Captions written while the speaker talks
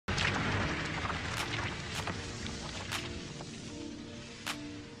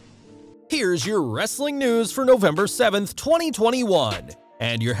Here's your wrestling news for November 7th, 2021.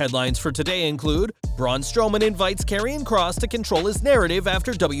 And your headlines for today include: Braun Strowman invites Karrion Kross to control his narrative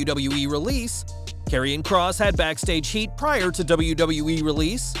after WWE release. Karrion Kross had backstage heat prior to WWE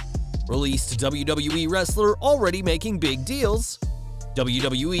release. Released WWE wrestler already making big deals.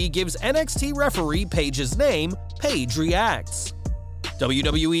 WWE gives NXT referee Paige's name. Paige reacts.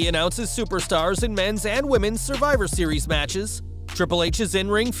 WWE announces superstars in men's and women's Survivor Series matches. Triple H's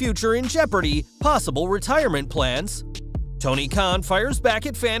in-ring future in Jeopardy, possible retirement plans. Tony Khan fires back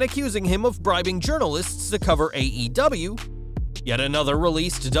at fan accusing him of bribing journalists to cover AEW. Yet another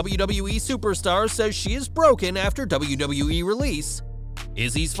released WWE superstar says she is broken after WWE release.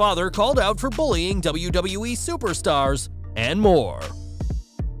 Izzy's father called out for bullying WWE superstars, and more.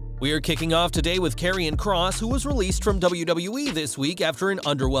 We are kicking off today with Karrion Kross, who was released from WWE this week after an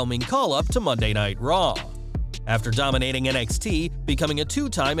underwhelming call-up to Monday Night Raw. After dominating NXT, becoming a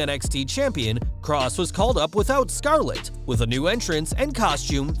two-time NXT champion, Kross was called up without Scarlett, with a new entrance and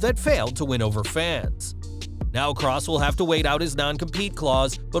costume that failed to win over fans. Now Kross will have to wait out his non-compete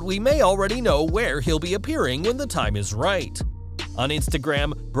clause, but we may already know where he'll be appearing when the time is right. On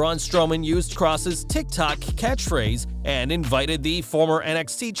Instagram, Braun Strowman used Kross's TikTok catchphrase and invited the former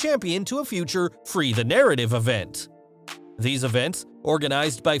NXT champion to a future Free the Narrative event. These events,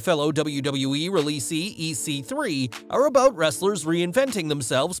 organized by fellow WWE releasee EC3, are about wrestlers reinventing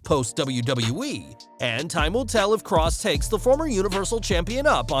themselves post-WWE, and time will tell if Kross takes the former Universal Champion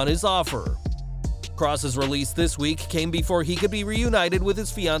up on his offer. Kross's release this week came before he could be reunited with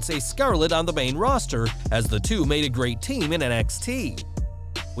his fiancée Scarlett on the main roster, as the two made a great team in NXT.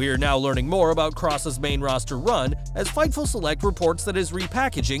 We are now learning more about Kross's main roster run, as Fightful Select reports that his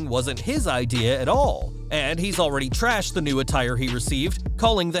repackaging wasn't his idea at all, and he's already trashed the new attire he received,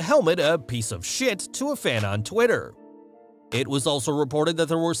 calling the helmet a piece of shit to a fan on Twitter. It was also reported that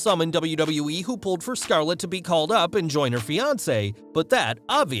there were some in WWE who pulled for Scarlett to be called up and join her fiancé, but that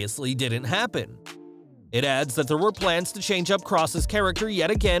obviously didn't happen. It adds that there were plans to change up Kross's character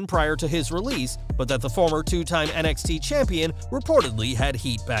yet again prior to his release, but that the former two-time NXT champion reportedly had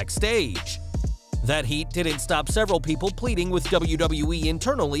heat backstage. That heat didn't stop several people pleading with WWE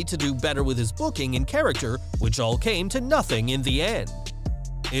internally to do better with his booking and character, which all came to nothing in the end.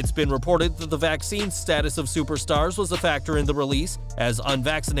 It's been reported that the vaccine status of superstars was a factor in the release, as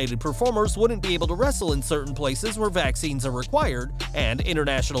unvaccinated performers wouldn't be able to wrestle in certain places where vaccines are required, and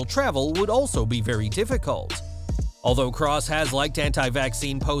international travel would also be very difficult. Although Kross has liked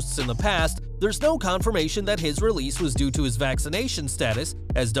anti-vaccine posts in the past, there's no confirmation that his release was due to his vaccination status,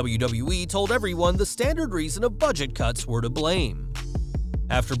 as WWE told everyone the standard reason of budget cuts were to blame.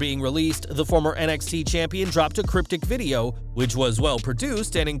 After being released, the former NXT champion dropped a cryptic video, which was well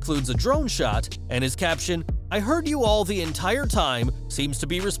produced and includes a drone shot, and his caption, "I heard you all the entire time," seems to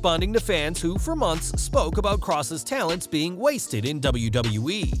be responding to fans who for months spoke about Kross's talents being wasted in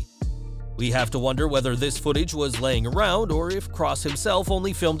WWE. We have to wonder whether this footage was laying around or if Kross himself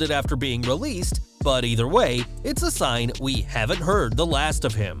only filmed it after being released, but either way, it's a sign we haven't heard the last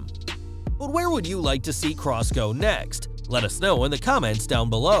of him. But where would you like to see Kross go next? Let us know in the comments down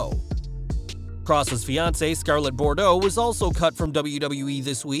below. Kross's fiancée Scarlett Bordeaux was also cut from WWE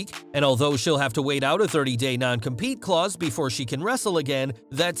this week, and although she'll have to wait out a 30-day non-compete clause before she can wrestle again,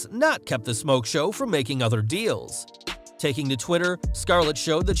 that's not kept the smoke show from making other deals. Taking to Twitter, Scarlett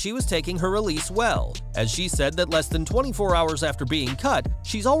showed that she was taking her release well, as she said that less than 24 hours after being cut,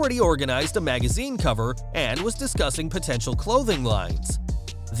 she's already organized a magazine cover and was discussing potential clothing lines.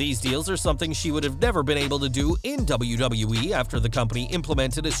 These deals are something she would have never been able to do in WWE after the company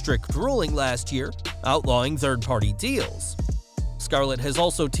implemented a strict ruling last year, outlawing third-party deals. Scarlett has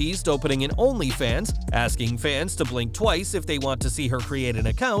also teased opening an OnlyFans, asking fans to blink twice if they want to see her create an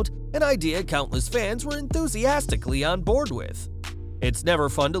account, an idea countless fans were enthusiastically on board with. It's never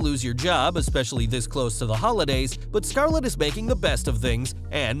fun to lose your job, especially this close to the holidays, but Scarlett is making the best of things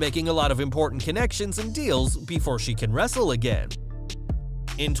and making a lot of important connections and deals before she can wrestle again.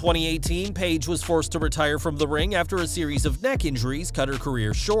 In 2018, Paige was forced to retire from the ring after a series of neck injuries cut her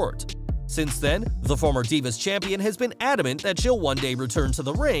career short. Since then, the former Divas champion has been adamant that she'll one day return to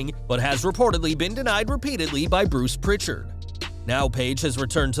the ring, but has reportedly been denied repeatedly by Bruce Pritchard. Now Paige has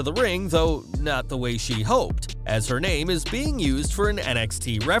returned to the ring, though not the way she hoped, as her name is being used for an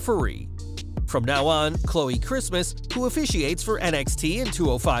NXT referee. From now on, Chloe Christmas, who officiates for NXT and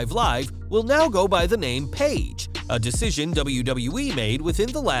 205 Live, will now go by the name Paige, a decision WWE made within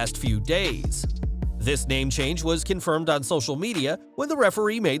the last few days. This name change was confirmed on social media when the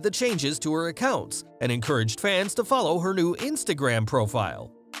referee made the changes to her accounts and encouraged fans to follow her new Instagram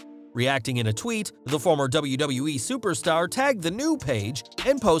profile. Reacting in a tweet, the former WWE superstar tagged the new Paige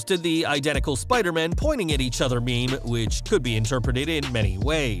and posted the identical Spider-Man pointing at each other meme, which could be interpreted in many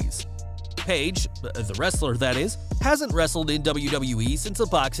ways. Paige, the wrestler that is, hasn't wrestled in WWE since a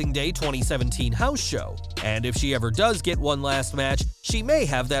Boxing Day 2017 house show, and if she ever does get one last match, she may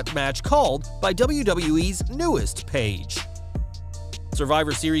have that match called by WWE's newest Paige.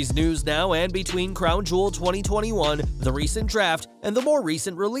 Survivor Series news now, and between Crown Jewel 2021, the recent draft, and the more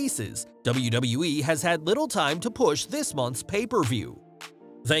recent releases, WWE has had little time to push this month's pay-per-view.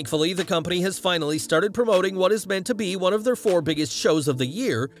 Thankfully, the company has finally started promoting what is meant to be one of their 4 biggest shows of the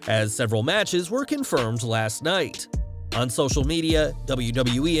year, as several matches were confirmed last night. On social media,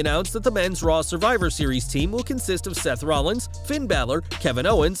 WWE announced that the Men's Raw Survivor Series team will consist of Seth Rollins, Finn Balor, Kevin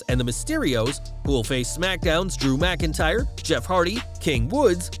Owens, and the Mysterios, who will face SmackDown's Drew McIntyre, Jeff Hardy, King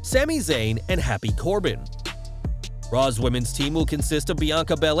Woods, Sami Zayn, and Happy Corbin. Raw's women's team will consist of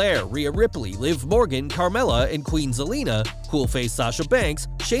Bianca Belair, Rhea Ripley, Liv Morgan, Carmella, and Queen Zelina, who will face Sasha Banks,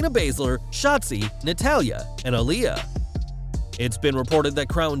 Shayna Baszler, Shotzi, Natalya, and Aaliyah. It's been reported that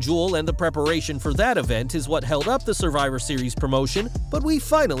Crown Jewel and the preparation for that event is what held up the Survivor Series promotion, but we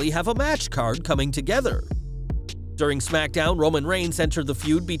finally have a match card coming together. During SmackDown, Roman Reigns entered the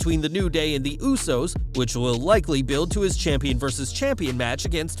feud between The New Day and the Usos, which will likely build to his champion versus champion match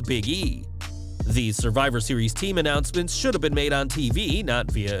against Big E. These Survivor Series team announcements should have been made on TV, not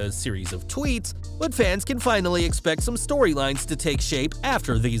via a series of tweets, but fans can finally expect some storylines to take shape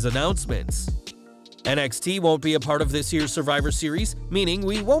after these announcements. NXT won't be a part of this year's Survivor Series, meaning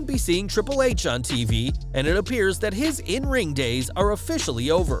we won't be seeing Triple H on TV, and it appears that his in-ring days are officially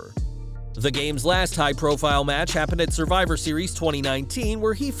over. The game's last high-profile match happened at Survivor Series 2019,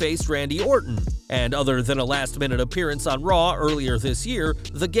 where he faced Randy Orton, and other than a last-minute appearance on Raw earlier this year,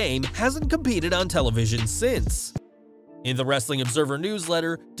 the game hasn't competed on television since. In the Wrestling Observer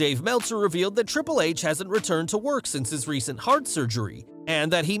newsletter, Dave Meltzer revealed that Triple H hasn't returned to work since his recent heart surgery,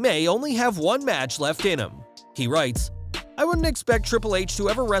 and that he may only have one match left in him. He writes, "I wouldn't expect Triple H to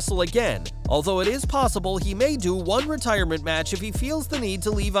ever wrestle again, although it is possible he may do one retirement match if he feels the need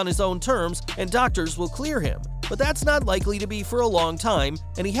to leave on his own terms and doctors will clear him, but that's not likely to be for a long time,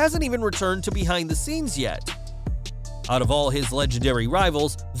 and he hasn't even returned to behind the scenes yet." Out of all his legendary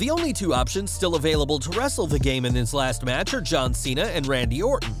rivals, the only 2 options still available to wrestle the game in his last match are John Cena and Randy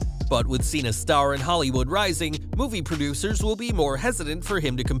Orton. But with Cena's star in Hollywood rising, movie producers will be more hesitant for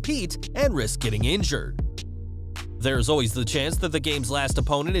him to compete and risk getting injured. There's always the chance that the game's last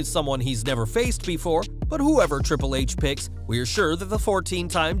opponent is someone he's never faced before, but whoever Triple H picks, we're sure that the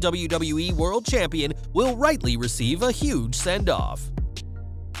 14-time WWE World Champion will rightly receive a huge send-off.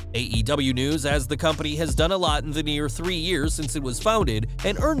 AEW news, as the company has done a lot in the near 3 years since it was founded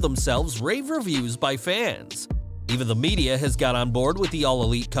and earned themselves rave reviews by fans. Even the media has got on board with the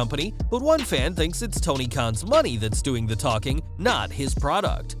all-elite company, but one fan thinks it's Tony Khan's money that's doing the talking, not his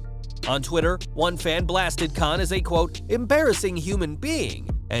product. On Twitter, one fan blasted Khan as a, quote, "embarrassing human being,"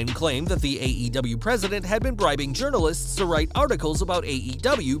 and claimed that the AEW president had been bribing journalists to write articles about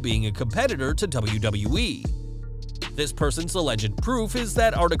AEW being a competitor to WWE. This person's alleged proof is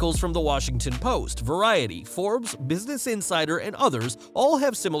that articles from The Washington Post, Variety, Forbes, Business Insider, and others all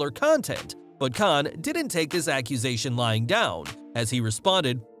have similar content, but Khan didn't take this accusation lying down, as he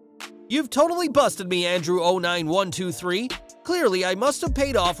responded, "You've totally busted me, Andrew09123. Clearly, I must have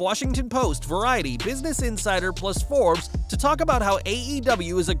paid off Washington Post, Variety, Business Insider, plus Forbes to talk about how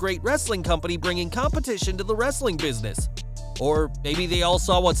AEW is a great wrestling company bringing competition to the wrestling business. Or maybe they all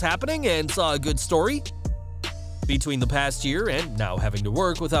saw what's happening and saw a good story?" Between the past year and now having to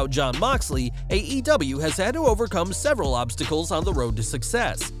work without Jon Moxley, AEW has had to overcome several obstacles on the road to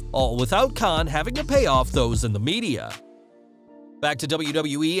success, all without Khan having to pay off those in the media. Back to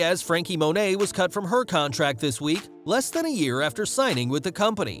WWE, as Frankie Monet was cut from her contract this week, less than a year after signing with the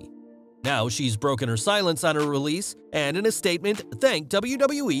company. Now she's broken her silence on her release, and in a statement thanked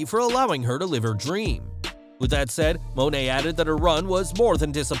WWE for allowing her to live her dream. With that said, Monet added that her run was more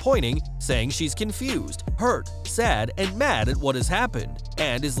than disappointing, saying she's confused, hurt, sad, and mad at what has happened,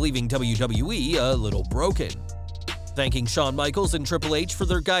 and is leaving WWE a little broken. Thanking Shawn Michaels and Triple H for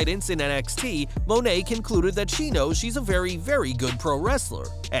their guidance in NXT, Monet concluded that she knows she's a very, very good pro wrestler,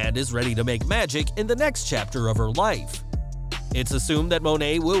 and is ready to make magic in the next chapter of her life. It's assumed that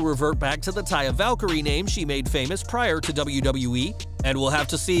Monet will revert back to the Taya Valkyrie name she made famous prior to WWE, and we'll have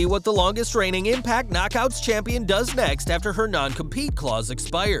to see what the longest reigning Impact Knockouts champion does next after her non-compete clause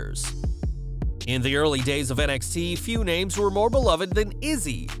expires. In the early days of NXT, few names were more beloved than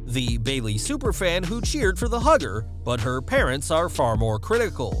Izzy, the Bayley superfan who cheered for the hugger, but her parents are far more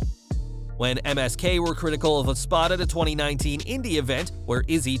critical. When MSK were critical of a spot at a 2019 indie event where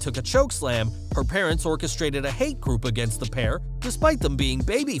Izzy took a chokeslam, her parents orchestrated a hate group against the pair, despite them being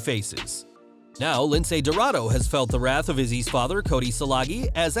baby faces. Now, Lindsay Dorado has felt the wrath of Izzy's father, Cody Salagi,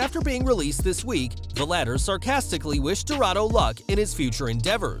 as after being released this week, the latter sarcastically wished Dorado luck in his future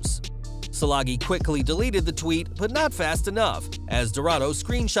endeavors. Salagi quickly deleted the tweet, but not fast enough, as Dorado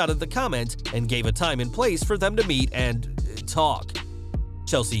screenshotted the comment and gave a time and place for them to meet and talk.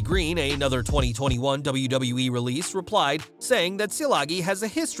 Chelsea Green, another 2021 WWE release, replied, saying that Salagi has a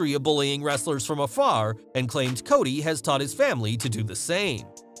history of bullying wrestlers from afar and claimed Cody has taught his family to do the same.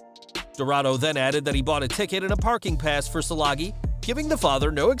 Dorado then added that he bought a ticket and a parking pass for Salagi, giving the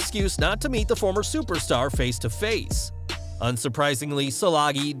father no excuse not to meet the former superstar face-to-face. Unsurprisingly,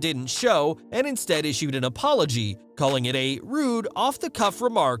 Salagi didn't show and instead issued an apology, calling it a rude, off-the-cuff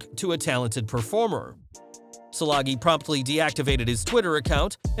remark to a talented performer. Salagi promptly deactivated his Twitter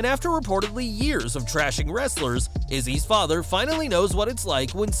account, and after reportedly years of trashing wrestlers, Izzy's father finally knows what it's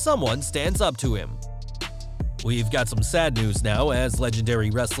like when someone stands up to him. We've got some sad news now, as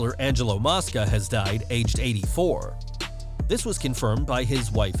legendary wrestler Angelo Mosca has died, aged 84. This was confirmed by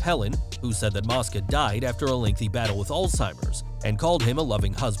his wife Helen, who said that Mosca died after a lengthy battle with Alzheimer's, and called him a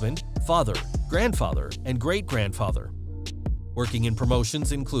loving husband, father, grandfather, and great-grandfather. Working in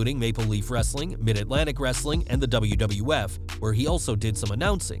promotions including Maple Leaf Wrestling, Mid-Atlantic Wrestling, and the WWF, where he also did some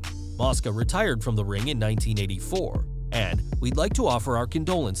announcing, Mosca retired from the ring in 1984, and we'd like to offer our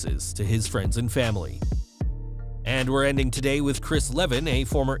condolences to his friends and family. And we're ending today with Chris Levin, a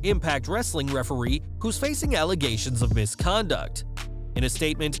former Impact Wrestling referee who's facing allegations of misconduct. In a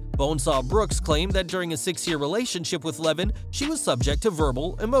statement, Bonesaw Brooks claimed that during a 6-year relationship with Levin, she was subject to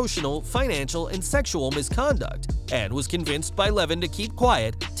verbal, emotional, financial, and sexual misconduct, and was convinced by Levin to keep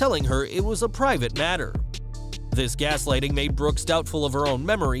quiet, telling her it was a private matter. This gaslighting made Brooks doubtful of her own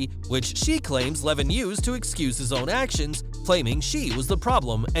memory, which she claims Levin used to excuse his own actions, claiming she was the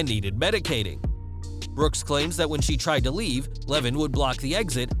problem and needed medicating. Brooks claims that when she tried to leave, Levin would block the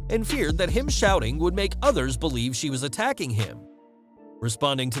exit and feared that him shouting would make others believe she was attacking him.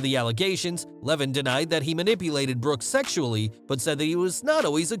 Responding to the allegations, Levin denied that he manipulated Brooks sexually, but said that he was not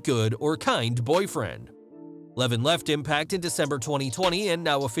always a good or kind boyfriend. Levin left Impact in December 2020 and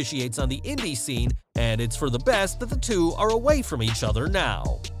now officiates on the indie scene, and it's for the best that the two are away from each other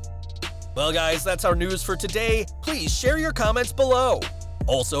now. Well guys, that's our news for today. Please share your comments below.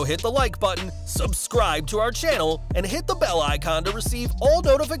 Also hit the like button, subscribe to our channel, and hit the bell icon to receive all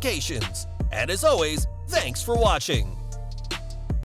notifications. And as always, thanks for watching.